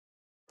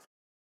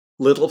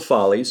Little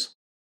Follies,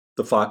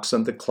 The Fox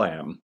and the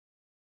Clam.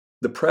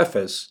 The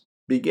preface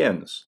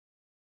begins,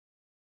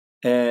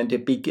 and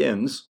it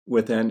begins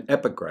with an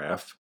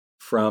epigraph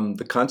from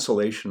The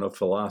Consolation of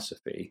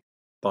Philosophy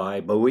by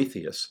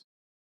Boethius,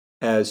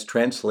 as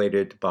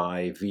translated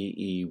by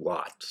V.E.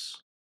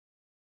 Watts.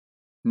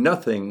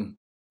 Nothing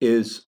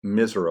is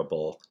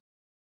miserable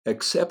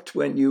except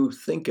when you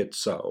think it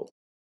so,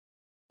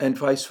 and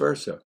vice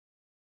versa.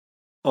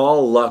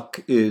 All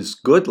luck is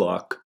good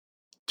luck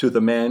to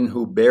the man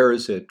who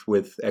bears it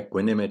with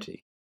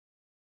equanimity.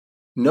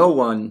 No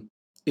one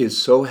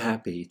is so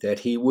happy that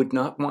he would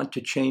not want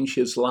to change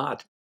his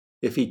lot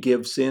if he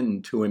gives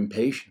in to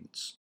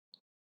impatience.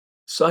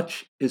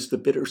 Such is the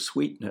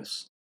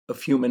bittersweetness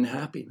of human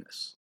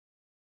happiness.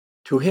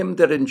 To him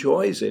that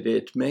enjoys it,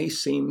 it may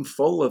seem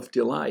full of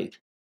delight,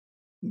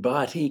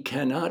 but he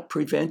cannot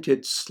prevent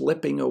it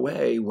slipping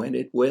away when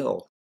it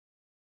will.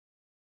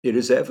 It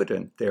is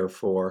evident,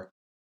 therefore,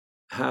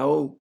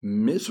 how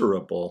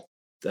miserable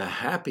the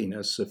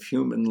happiness of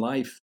human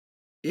life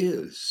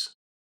is.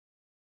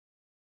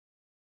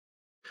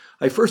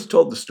 I first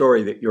told the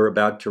story that you're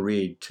about to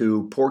read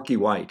to Porky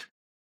White,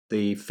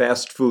 the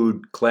fast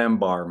food clam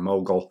bar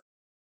mogul,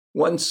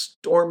 one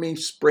stormy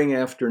spring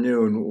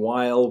afternoon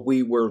while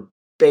we were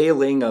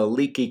bailing a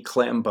leaky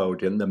clam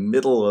boat in the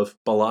middle of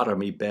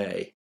Bellotomy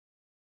Bay.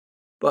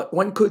 But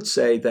one could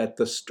say that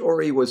the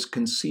story was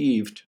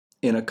conceived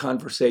in a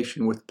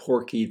conversation with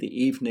Porky the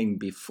evening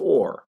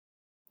before,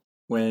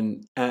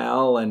 when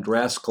Al and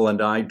Rascal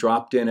and I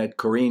dropped in at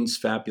Corinne's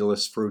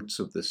Fabulous Fruits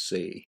of the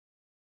Sea.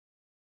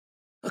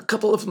 A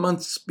couple of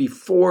months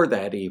before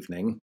that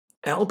evening,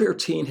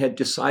 Albertine had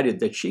decided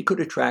that she could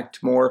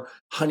attract more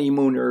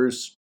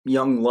honeymooners,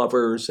 young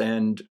lovers,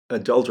 and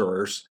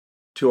adulterers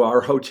to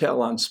our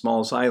hotel on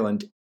Smalls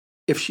Island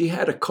if she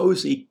had a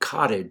cozy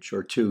cottage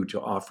or two to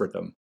offer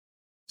them,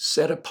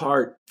 set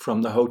apart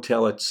from the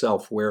hotel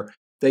itself, where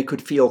they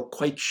could feel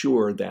quite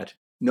sure that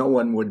no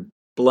one would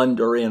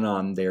blunder in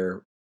on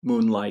their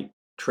moonlight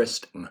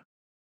trysting.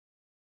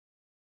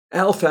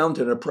 Al found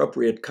an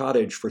appropriate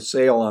cottage for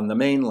sale on the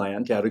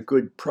mainland at a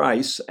good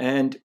price,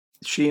 and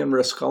she and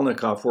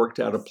Raskolnikov worked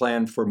out a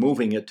plan for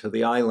moving it to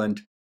the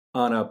island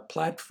on a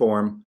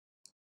platform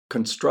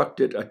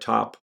constructed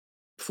atop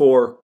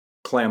 4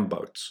 clam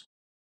boats.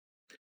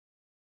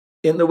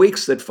 In the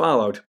weeks that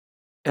followed,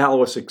 Al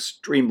was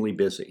extremely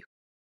busy.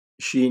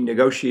 She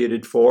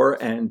negotiated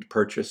for and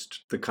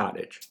purchased the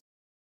cottage.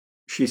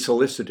 She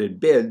solicited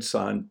bids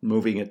on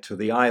moving it to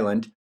the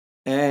island,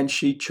 and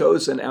she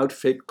chose an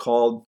outfit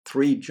called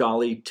Three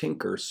Jolly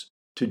Tinkers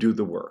to do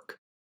the work.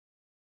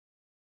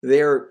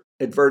 Their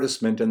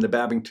advertisement in the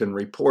Babington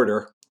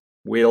Reporter,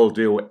 "We'll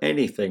do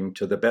anything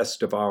to the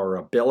best of our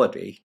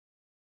ability,"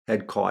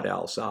 had caught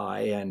Al's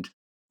eye, and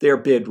their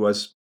bid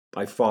was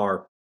by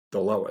far the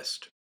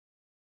lowest.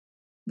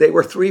 They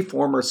were 3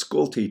 former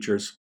school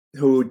teachers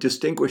who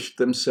distinguished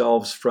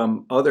themselves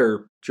from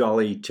other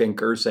jolly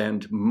tinkers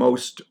and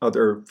most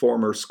other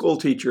former school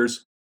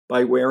teachers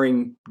by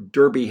wearing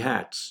derby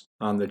hats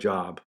on the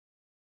job.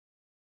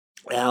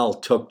 Al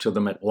took to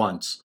them at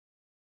once.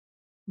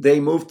 They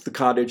moved the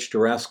cottage to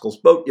Rascal's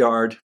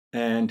boatyard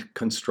and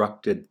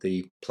constructed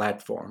the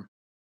platform.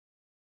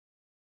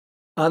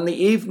 On the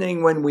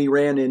evening when we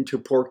ran into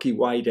Porky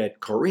White at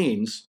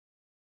Corinne's,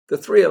 the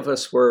 3 of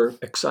us were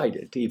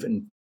excited,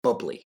 even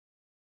bubbly.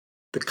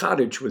 The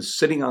cottage was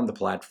sitting on the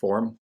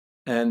platform,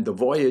 and the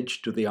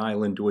voyage to the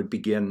island would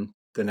begin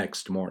the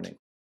next morning.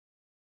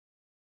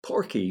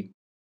 Porky,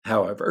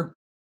 however,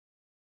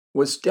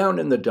 was down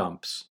in the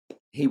dumps.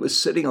 He was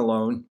sitting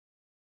alone,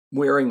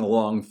 wearing a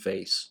long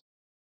face.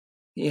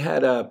 He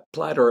had a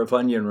platter of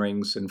onion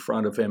rings in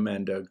front of him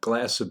and a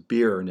glass of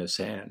beer in his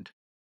hand.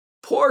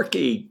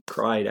 "Porky!"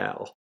 cried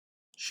Al.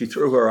 She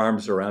threw her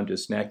arms around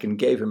his neck and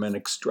gave him an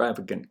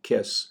extravagant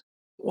kiss.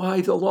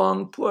 "Why the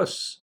long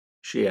puss?"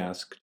 she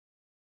asked.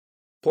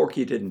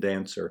 Porky didn't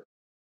answer.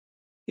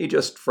 He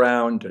just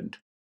frowned and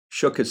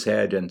shook his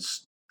head and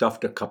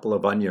stuffed a couple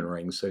of onion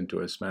rings into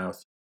his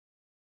mouth.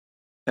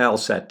 Al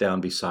sat down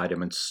beside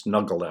him and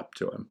snuggled up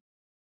to him.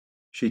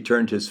 She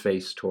turned his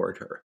face toward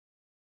her.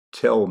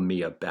 "Tell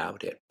me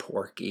about it,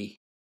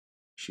 Porky,"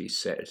 she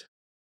said.